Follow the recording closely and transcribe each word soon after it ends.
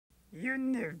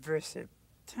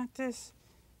Universitatis.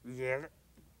 Yeah.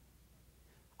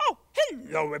 Oh,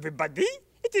 hello, everybody.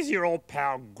 It is your old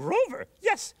pal Grover.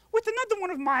 Yes, with another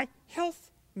one of my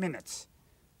health minutes.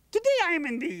 Today I am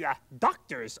in the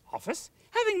doctor's office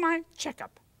having my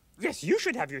checkup. Yes, you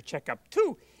should have your checkup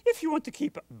too if you want to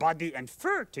keep body and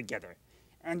fur together.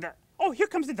 And, oh, here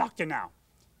comes the doctor now.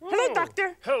 Hello,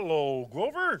 doctor. Hello,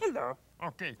 Grover. Hello.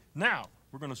 Okay, now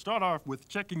we're going to start off with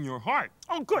checking your heart.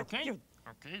 Oh, good. Okay. Good.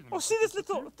 Okay. Oh, see this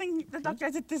little thing the doctor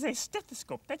has? It is a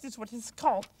stethoscope. That is what it's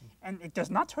called. And it does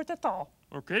not hurt at all.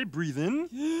 Okay, breathe in.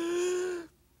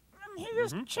 And he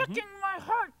is checking my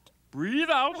heart. Breathe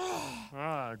out.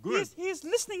 Good. He is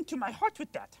listening to my heart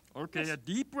with that. Okay, a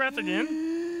deep breath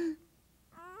again.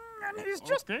 And he's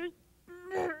just... Okay.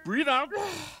 Breathe out.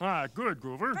 Good,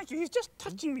 Grover. Thank you. He's just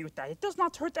touching me with that. It does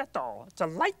not hurt at all. It's a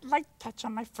light, light touch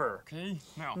on my fur. Okay,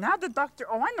 now. Now the doctor...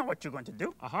 Oh, I know what you're going to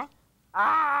do. Uh-huh.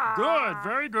 Ah! Good,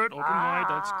 very good. Open wide.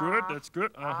 That's good. That's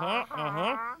good.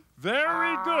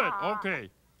 Very good. Okay.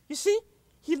 You see,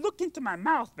 he looked into my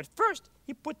mouth, but first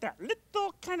he put that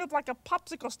little kind of like a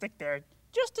popsicle stick there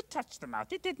just to touch the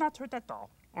mouth. It did not hurt at all.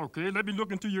 Okay, let me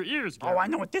look into your ears, Gary. Oh, I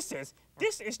know what this is.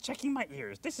 This is checking my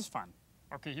ears. This is fun.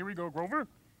 Okay, here we go, Grover.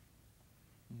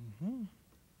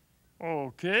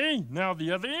 Okay, now the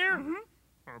other ear.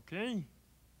 Okay.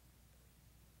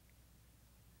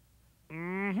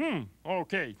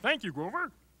 Okay, thank you,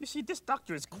 Grover. You see, this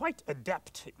doctor is quite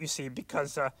adept, you see,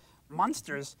 because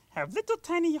monsters have little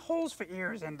tiny holes for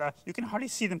ears, and you can hardly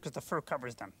see them because the fur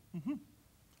covers them.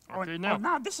 Okay,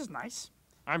 now this is nice.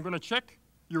 I'm going to check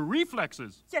your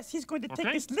reflexes. Yes, he's going to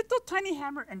take this little tiny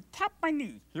hammer and tap my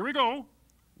knee. Here we go.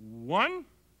 1.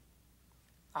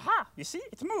 Aha, you see,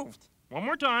 it's moved. One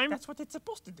more time. That's what it's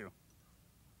supposed to do.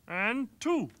 And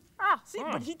 2. See,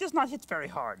 but he does not hit very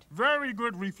hard. Very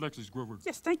good reflexes, Grover.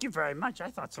 Yes, thank you very much. I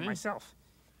thought so myself.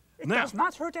 It now, does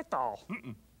not hurt at all.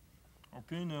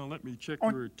 Okay, now let me check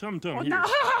your tum-tum here. Now,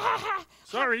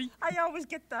 Sorry. I always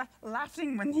get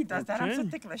laughing when he does that. I'm so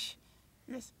ticklish.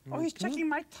 Yes. Oh, he's checking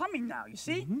my tummy now, you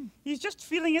see? He's just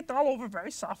feeling it all over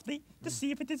very softly to see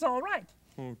if it is all right.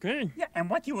 Okay. Yeah, and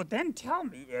what he will then tell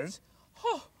me is,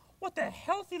 oh, what a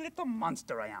healthy little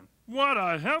monster I am. What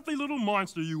a healthy little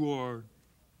monster you are.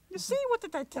 You see, what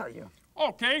did I tell you?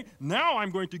 Okay, now I'm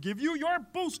going to give you your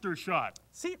booster shot.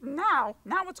 See, now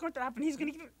what's going to happen, he's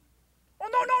going to give it... Oh,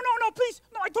 no, please.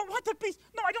 No, I don't want that, please.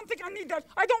 No, I don't think I need that.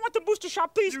 I don't want the booster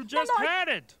shot, please. You just had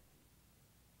it.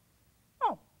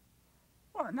 Oh.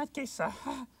 Well, in that case,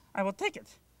 I will take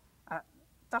it.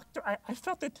 Doctor, I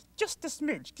felt it just a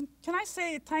smidge. Can I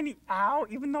say a tiny ow,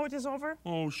 even though it is over?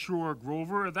 Oh, sure,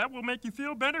 Grover. That will make you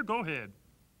feel better. Go ahead.